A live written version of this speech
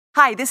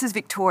Hi, this is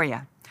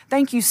Victoria.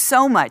 Thank you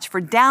so much for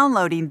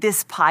downloading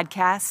this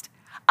podcast.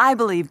 I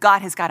believe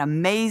God has got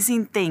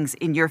amazing things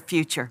in your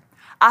future.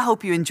 I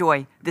hope you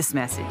enjoy this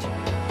message.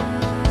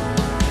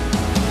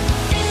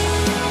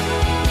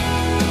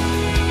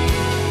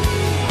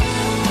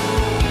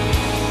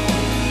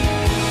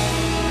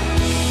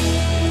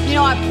 You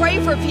know, I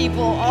pray for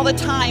people all the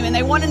time, and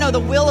they want to know the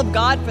will of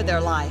God for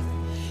their life.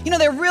 You know,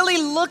 they're really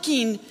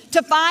looking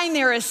to find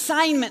their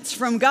assignments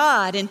from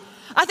God. And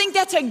I think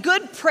that's a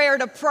good prayer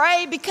to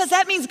pray, because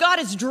that means God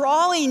is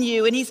drawing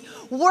you and He's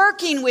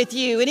working with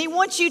you and He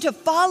wants you to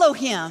follow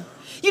Him.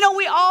 You know,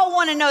 we all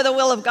want to know the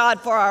will of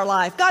God for our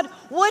life. God,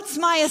 what's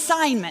my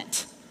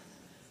assignment?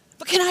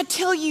 But can I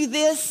tell you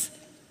this?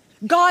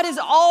 God has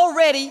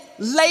already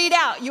laid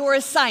out your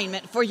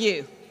assignment for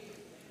you.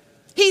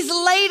 He's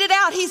laid it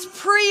out. He's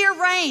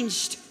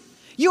prearranged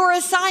your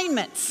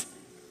assignments.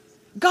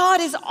 God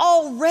is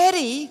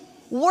already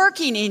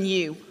working in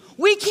you.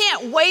 We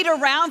can't wait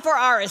around for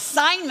our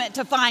assignment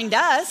to find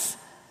us.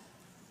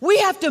 We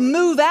have to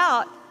move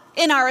out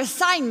in our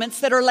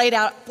assignments that are laid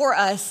out for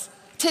us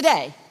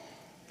today.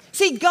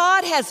 See,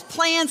 God has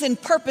plans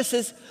and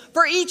purposes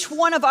for each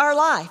one of our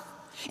life.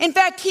 In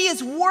fact, He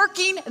is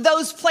working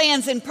those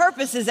plans and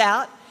purposes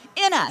out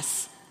in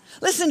us.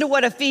 Listen to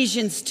what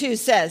Ephesians 2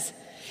 says.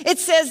 It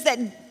says that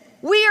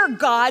we are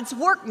God's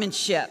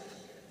workmanship,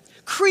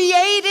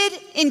 created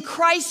in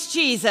Christ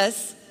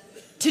Jesus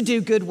to do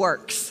good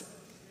works.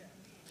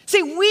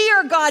 See, we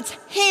are God's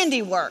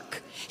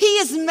handiwork. He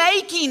is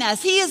making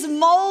us. He is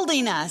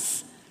molding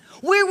us.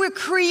 We were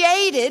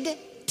created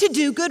to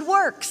do good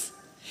works.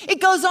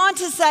 It goes on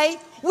to say,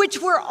 which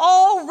were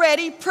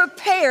already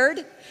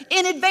prepared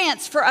in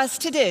advance for us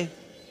to do.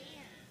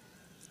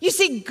 You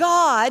see,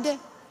 God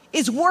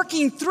is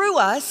working through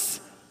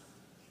us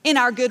in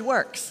our good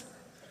works.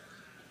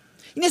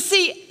 You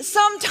see,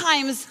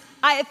 sometimes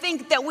I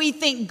think that we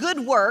think good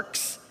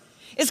works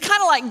is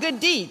kind of like good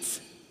deeds.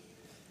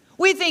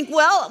 We think,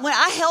 well, when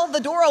I held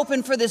the door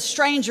open for this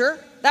stranger,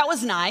 that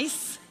was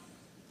nice.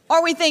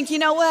 Or we think, you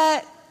know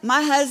what?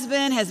 My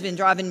husband has been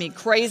driving me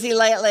crazy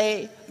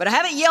lately, but I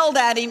haven't yelled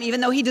at him even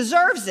though he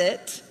deserves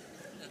it.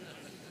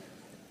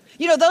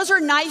 You know, those are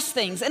nice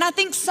things. And I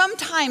think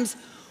sometimes,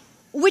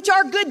 which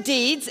are good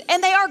deeds,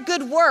 and they are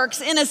good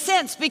works in a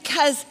sense,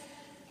 because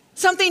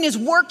something is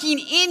working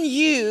in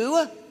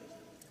you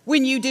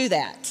when you do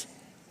that.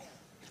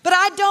 But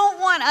I don't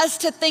want us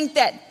to think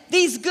that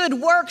these good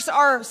works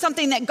are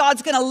something that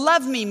God's going to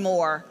love me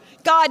more.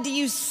 God, do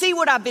you see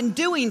what I've been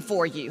doing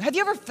for you? Have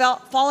you ever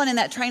fallen in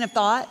that train of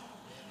thought?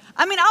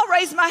 I mean, I'll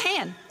raise my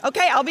hand.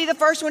 Okay, I'll be the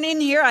first one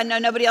in here. I know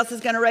nobody else is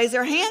going to raise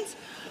their hands.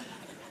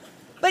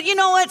 But you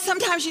know what?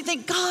 Sometimes you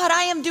think, God,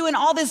 I am doing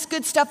all this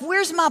good stuff.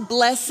 Where's my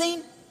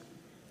blessing?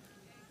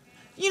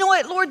 You know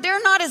what, Lord,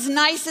 they're not as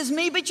nice as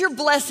me, but you're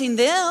blessing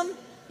them.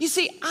 You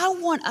see, I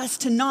want us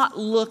to not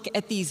look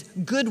at these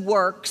good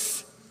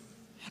works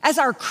as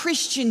our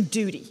Christian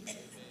duty.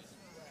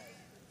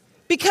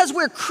 Because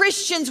we're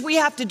Christians, we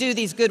have to do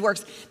these good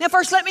works. Now,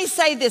 first, let me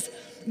say this.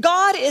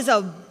 God is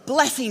a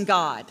blessing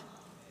God.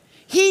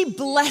 He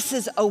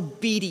blesses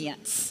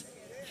obedience.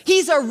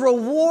 He's a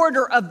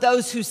rewarder of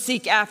those who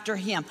seek after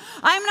Him.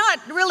 I'm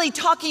not really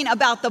talking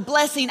about the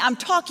blessing. I'm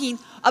talking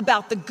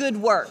about the good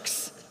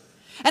works.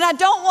 And I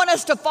don't want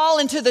us to fall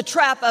into the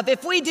trap of,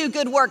 if we do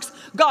good works,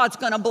 God's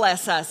going to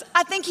bless us.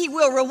 I think He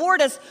will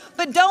reward us,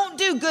 but don't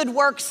do good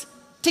works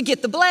to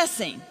get the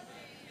blessing.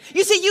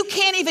 You see, you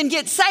can't even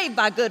get saved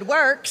by good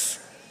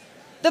works.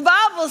 The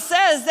Bible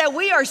says that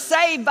we are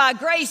saved by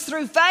grace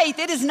through faith.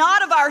 It is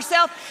not of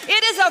ourselves.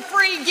 It is a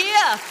free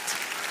gift.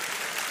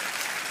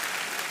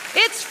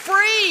 It's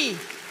free.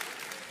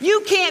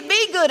 You can't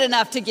be good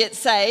enough to get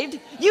saved.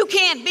 You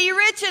can't be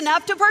rich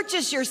enough to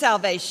purchase your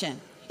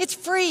salvation. It's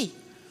free.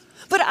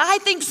 But I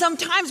think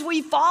sometimes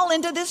we fall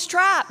into this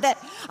trap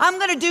that I'm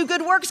going to do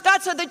good works,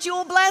 God, so that you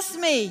will bless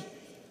me.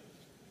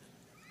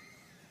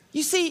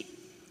 You see,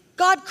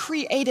 God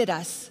created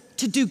us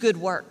to do good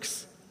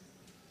works.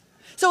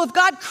 So if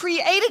God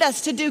created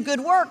us to do good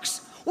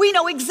works, we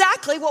know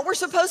exactly what we're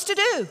supposed to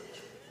do.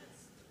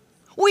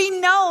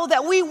 We know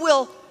that we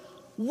will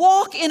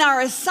walk in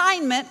our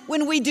assignment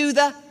when we do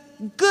the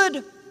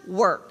good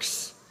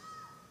works.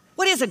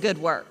 What is a good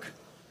work?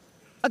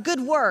 A good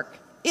work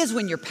is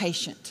when you're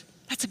patient.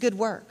 That's a good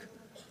work.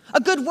 A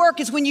good work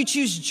is when you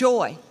choose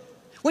joy,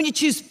 when you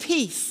choose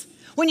peace,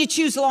 when you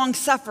choose long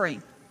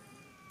suffering.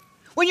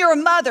 When you're a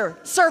mother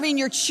serving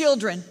your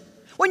children,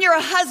 when you're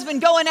a husband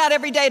going out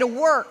every day to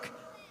work,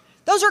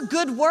 those are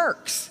good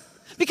works.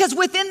 Because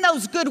within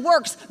those good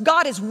works,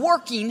 God is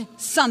working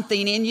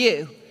something in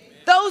you.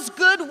 Those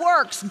good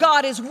works,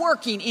 God is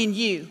working in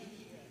you.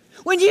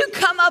 When you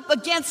come up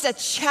against a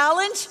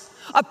challenge,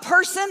 a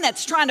person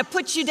that's trying to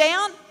put you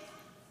down,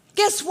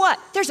 guess what?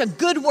 There's a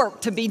good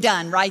work to be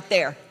done right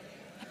there.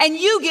 And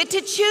you get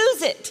to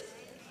choose it.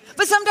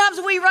 But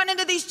sometimes we run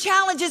into these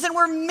challenges and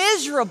we're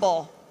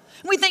miserable.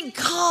 We think,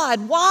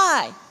 God,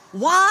 why?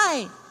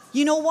 Why?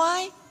 You know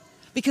why?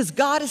 Because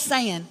God is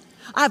saying,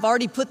 I've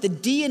already put the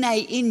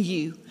DNA in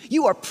you.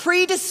 You are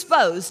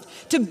predisposed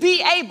to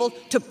be able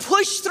to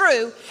push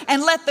through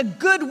and let the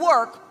good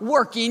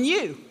work in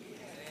you.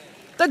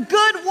 The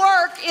good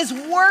work is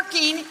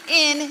working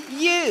in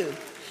you.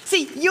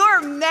 See,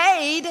 you're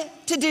made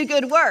to do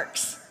good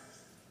works.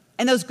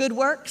 And those good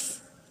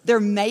works, they're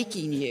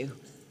making you.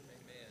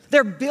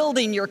 They're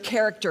building your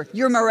character,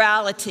 your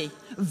morality,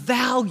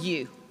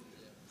 value.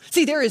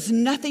 See, there is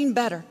nothing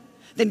better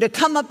than to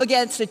come up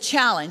against a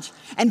challenge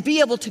and be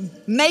able to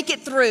make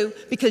it through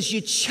because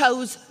you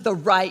chose the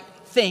right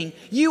thing.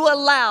 You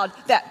allowed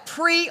that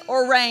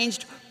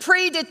prearranged,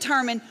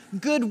 predetermined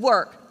good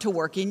work to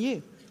work in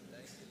you.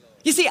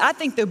 You see, I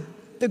think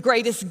the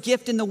greatest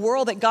gift in the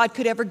world that God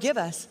could ever give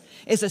us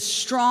is a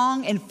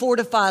strong and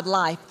fortified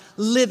life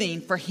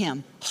living for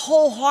Him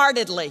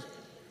wholeheartedly.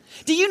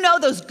 Do you know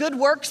those good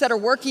works that are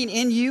working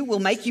in you will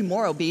make you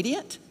more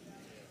obedient?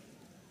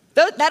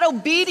 That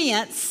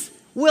obedience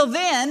will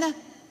then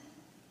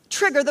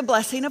trigger the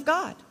blessing of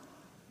God.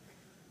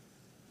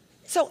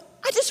 So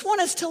I just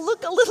want us to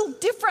look a little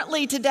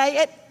differently today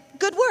at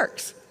good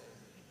works.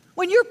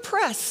 When you're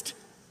pressed,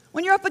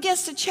 when you're up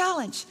against a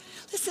challenge,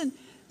 listen,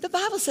 the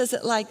Bible says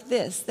it like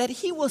this, that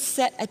He will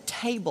set a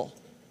table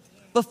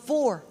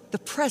before the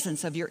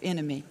presence of your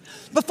enemy.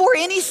 Before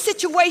any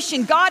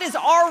situation, God has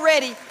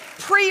already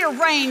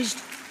prearranged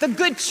the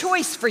good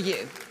choice for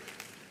you.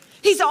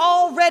 He's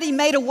already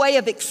made a way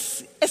of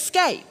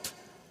escape.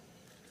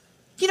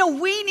 You know,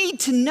 we need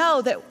to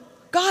know that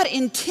God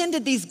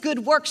intended these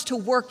good works to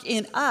work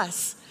in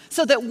us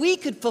so that we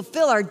could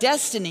fulfill our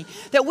destiny,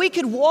 that we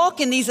could walk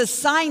in these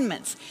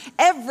assignments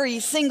every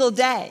single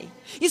day.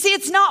 You see,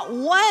 it's not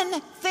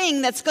one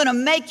thing that's going to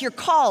make your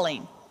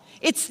calling.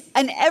 It's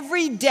an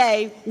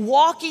everyday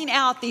walking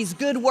out these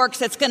good works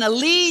that's going to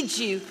lead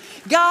you,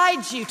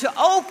 guide you to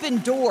open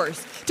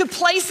doors, to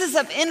places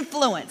of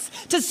influence,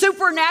 to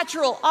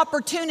supernatural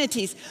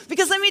opportunities.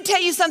 Because let me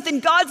tell you something,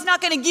 God's not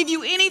going to give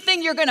you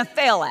anything you're going to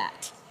fail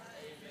at.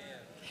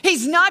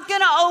 He's not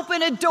going to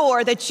open a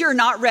door that you're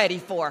not ready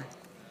for.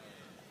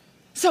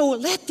 So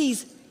let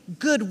these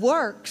good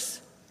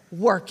works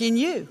work in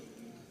you.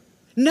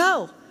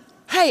 No,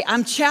 hey,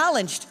 I'm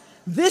challenged.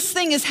 This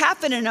thing is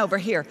happening over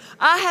here.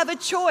 I have a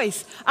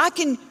choice. I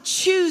can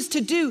choose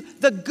to do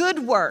the good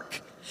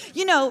work.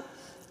 You know,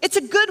 it's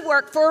a good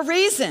work for a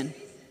reason.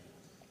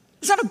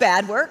 It's not a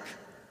bad work.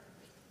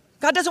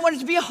 God doesn't want it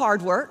to be a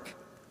hard work.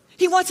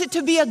 He wants it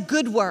to be a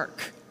good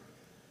work.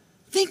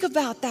 Think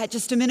about that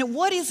just a minute.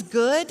 What is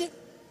good?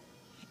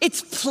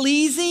 It's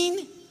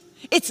pleasing.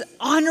 It's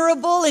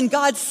honorable in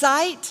God's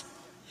sight.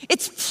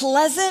 It's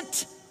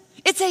pleasant.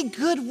 It's a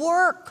good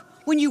work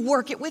when you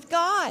work it with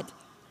God.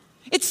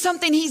 It's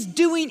something He's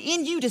doing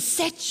in you to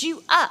set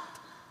you up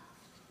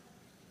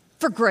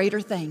for greater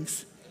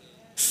things.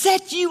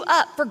 Set you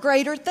up for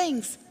greater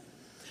things.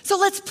 So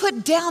let's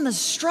put down the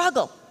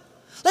struggle.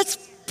 Let's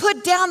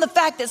put down the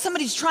fact that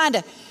somebody's trying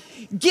to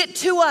get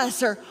to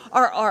us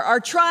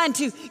or trying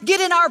to get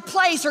in our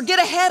place or get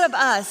ahead of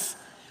us.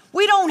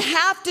 We don't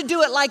have to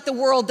do it like the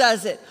world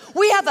does it.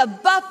 We have a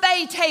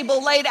buffet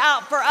table laid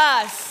out for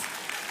us.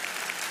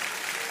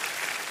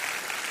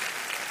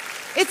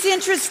 It's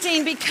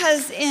interesting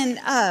because in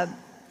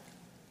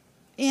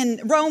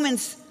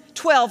Romans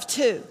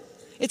 12:2,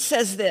 it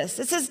says this.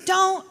 It says,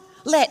 don't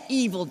let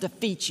evil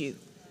defeat you,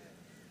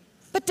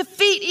 but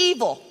defeat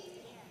evil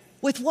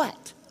with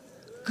what?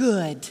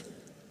 Good.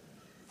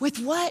 With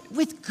what?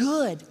 With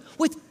good.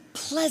 With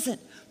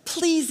pleasant,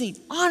 pleasing,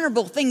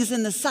 honorable things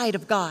in the sight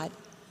of God.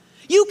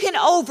 You can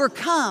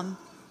overcome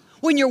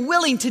when you're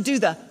willing to do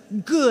the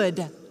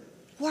good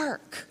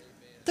work.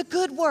 The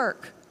good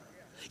work.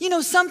 You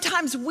know,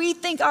 sometimes we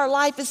think our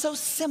life is so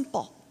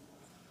simple.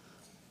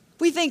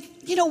 We think,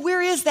 you know,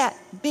 where is that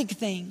big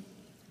thing?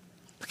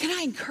 But can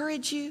I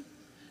encourage you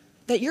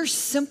that your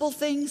simple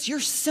things,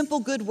 your simple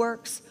good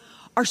works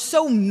are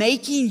so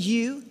making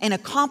you and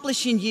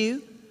accomplishing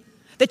you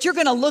that you're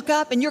going to look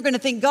up and you're going to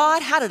think,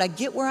 God, how did I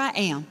get where I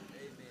am?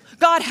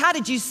 God, how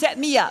did you set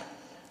me up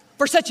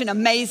for such an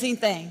amazing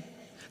thing?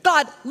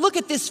 God, look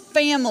at this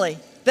family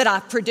that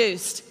I've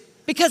produced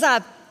because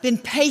I've been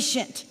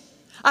patient.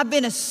 I've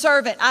been a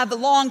servant. I've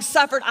long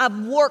suffered. I've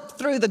worked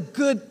through the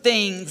good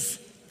things.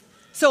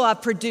 So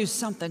I've produced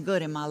something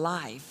good in my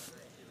life.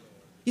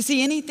 You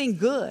see, anything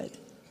good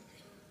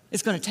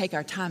is going to take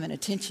our time and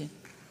attention.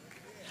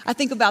 I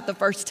think about the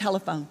first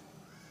telephone.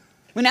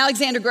 When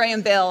Alexander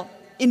Graham Bell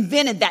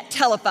invented that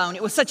telephone,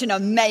 it was such an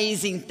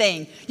amazing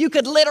thing. You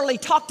could literally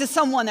talk to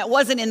someone that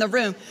wasn't in the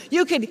room.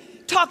 You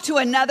could talk to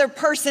another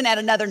person at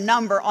another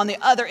number on the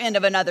other end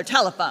of another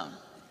telephone.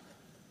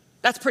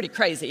 That's pretty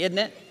crazy, isn't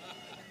it?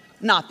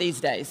 Not these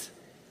days.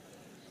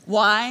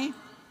 Why?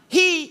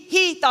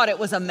 He thought it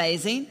was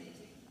amazing.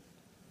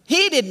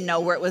 He didn't know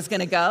where it was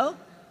going to go.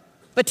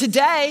 But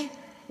today,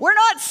 we're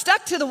not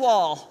stuck to the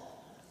wall.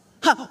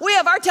 We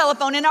have our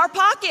telephone in our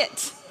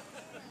pocket.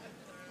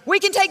 We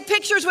can take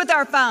pictures with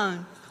our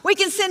phone. We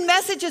can send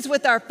messages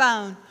with our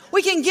phone.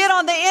 We can get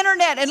on the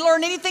internet and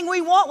learn anything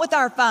we want with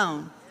our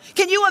phone.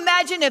 Can you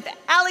imagine if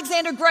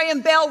Alexander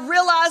Graham Bell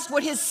realized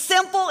what his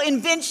simple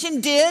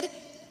invention did?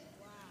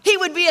 He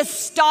would be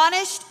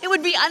astonished. It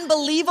would be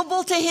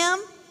unbelievable to him.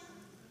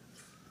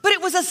 But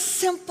it was a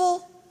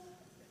simple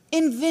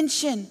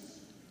invention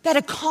that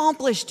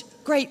accomplished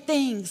great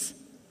things.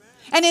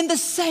 And in the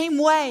same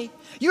way,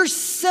 your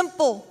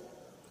simple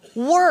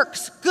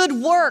works, good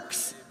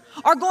works,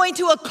 are going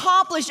to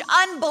accomplish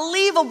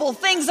unbelievable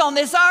things on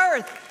this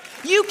earth.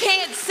 You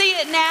can't see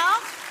it now.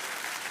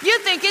 You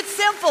think it's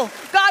simple.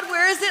 God,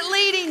 where is it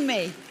leading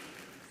me?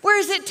 Where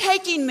is it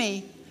taking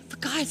me?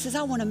 But God says,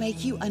 I want to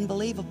make you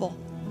unbelievable.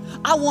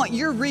 I want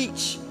your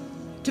reach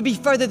to be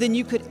further than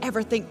you could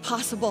ever think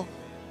possible.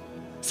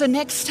 So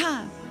next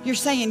time you're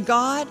saying,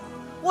 God,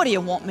 what do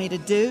you want me to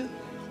do?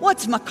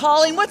 What's my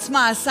calling? What's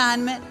my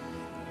assignment?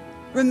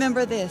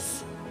 Remember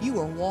this, you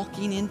are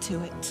walking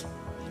into it.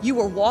 You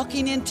are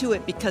walking into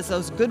it because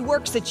those good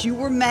works that you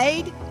were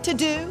made to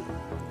do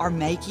are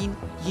making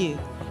you.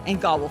 And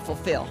God will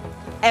fulfill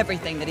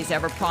everything that He's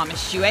ever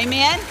promised you.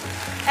 Amen?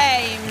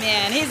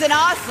 Amen. He's an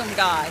awesome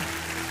God.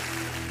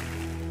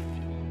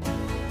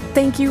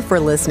 Thank you for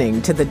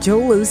listening to the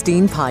Joel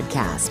Osteen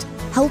Podcast.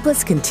 Help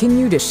us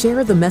continue to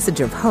share the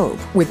message of hope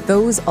with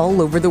those all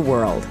over the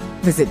world.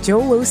 Visit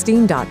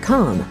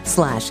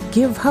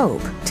joelosteen.com/give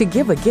hope to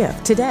give a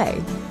gift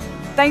today.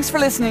 Thanks for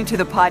listening to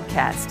the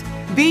podcast.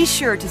 Be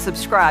sure to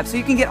subscribe so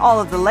you can get all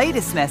of the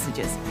latest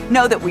messages.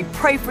 Know that we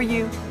pray for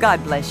you.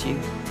 God bless you.